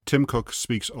Tim Cook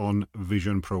speaks on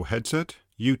Vision Pro headset,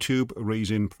 YouTube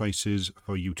raising prices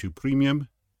for YouTube Premium,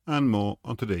 and more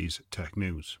on today's tech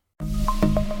news.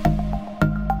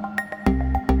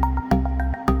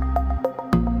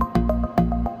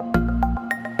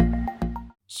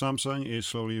 Samsung is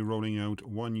slowly rolling out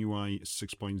One UI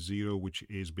 6.0, which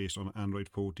is based on Android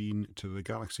 14, to the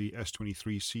Galaxy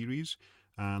S23 series,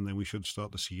 and then we should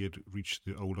start to see it reach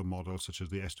the older models such as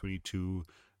the S22,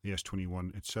 the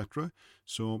S21, etc.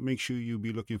 So make sure you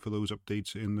be looking for those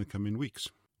updates in the coming weeks.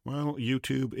 Well,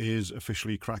 YouTube is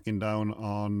officially cracking down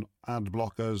on ad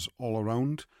blockers all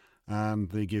around,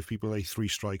 and they give people a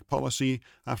 3-strike policy.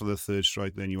 After the 3rd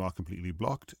strike, then you are completely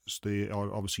blocked. So they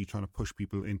are obviously trying to push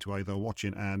people into either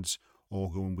watching ads or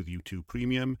going with YouTube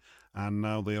Premium. And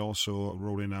now they're also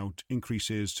rolling out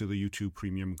increases to the YouTube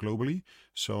Premium globally.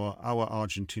 So our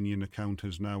Argentinian account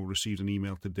has now received an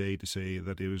email today to say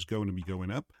that it is going to be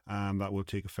going up, and that will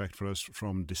take effect for us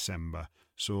from December.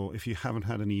 So if you haven't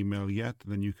had an email yet,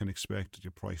 then you can expect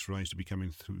your price rise to be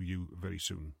coming through you very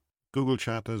soon. Google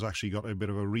Chat has actually got a bit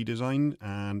of a redesign,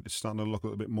 and it's starting to look a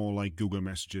little bit more like Google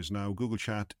Messages. Now, Google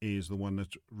Chat is the one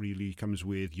that really comes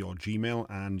with your Gmail,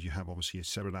 and you have obviously a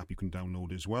separate app you can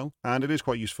download as well. And it is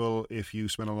quite useful if you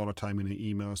spend a lot of time in the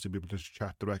emails to be able to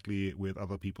chat directly with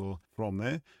other people from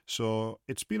there. So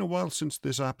it's been a while since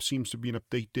this app seems to be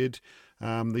updated.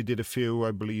 They did a few,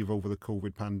 I believe, over the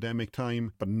COVID pandemic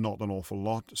time, but not an awful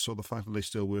lot. So the fact that they're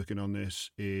still working on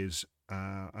this is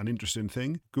an interesting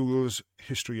thing. Google's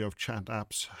history of chat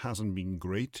apps hasn't been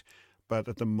great, but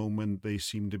at the moment they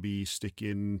seem to be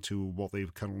sticking to what they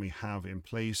currently have in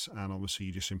place and obviously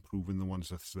just improving the ones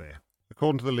that's there.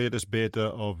 According to the latest beta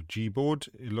of Gboard,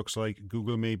 it looks like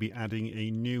Google may be adding a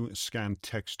new scan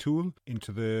text tool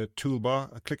into the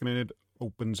toolbar. Clicking in it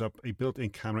opens up a built-in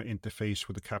camera interface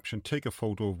with the caption, "Take a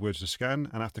photo of words to scan,"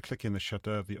 and after clicking the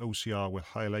shutter, the OCR will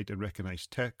highlight and recognize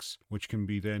text, which can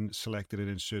be then selected and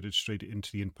inserted straight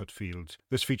into the input field.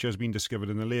 This feature has been discovered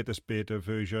in the latest beta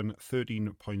version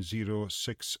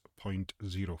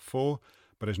 13.06.04,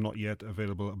 but is not yet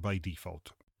available by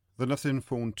default. The Nothing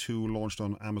Phone 2 launched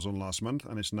on Amazon last month,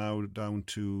 and it's now down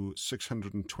to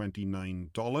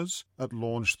 $629. At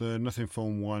launch, the Nothing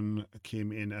Phone 1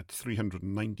 came in at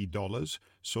 $390.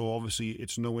 So obviously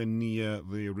it's nowhere near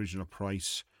the original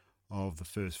price of the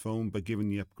first phone, but given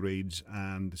the upgrades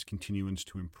and its continuance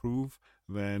to improve,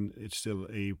 then it's still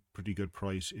a pretty good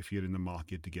price if you're in the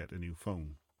market to get a new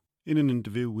phone. In an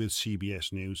interview with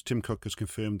CBS News, Tim Cook has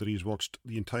confirmed that he's watched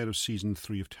the entire Season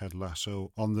 3 of Ted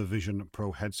Lasso on the Vision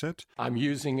Pro headset. I'm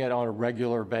using it on a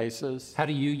regular basis. How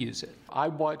do you use it? I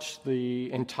watched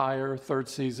the entire 3rd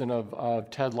season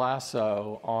of Ted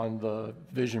Lasso on the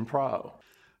Vision Pro.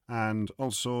 And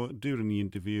also, during the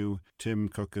interview, Tim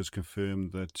Cook has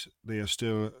confirmed that they are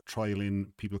still trialling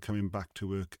people coming back to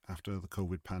work after the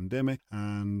COVID pandemic,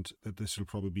 and that this will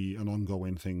probably be an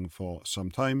ongoing thing for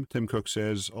some time. Tim Cook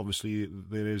says, obviously,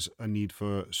 there is a need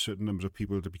for certain numbers of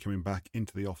people to be coming back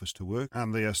into the office to work,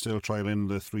 and they are still trialling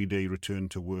the 3-day return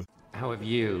to work. How have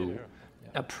you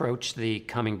approached the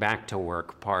coming back to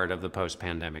work part of the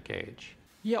post-pandemic age?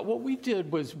 Yeah, what we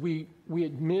did was we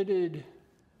admitted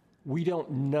we don't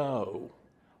know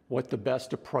what the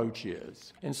best approach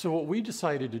is. And so what we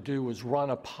decided to do was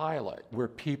run a pilot where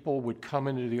people would come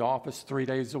into the office 3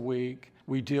 days a week.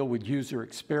 We deal with user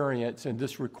experience, and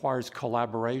this requires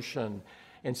collaboration.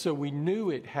 And so we knew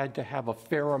it had to have a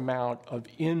fair amount of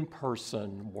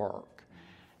in-person work.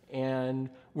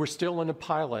 And we're still in a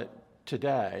pilot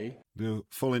today. The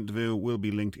full interview will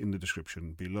be linked in the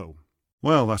description below.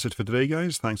 Well, that's it for today,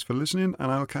 guys. Thanks for listening,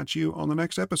 and I'll catch you on the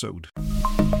next episode.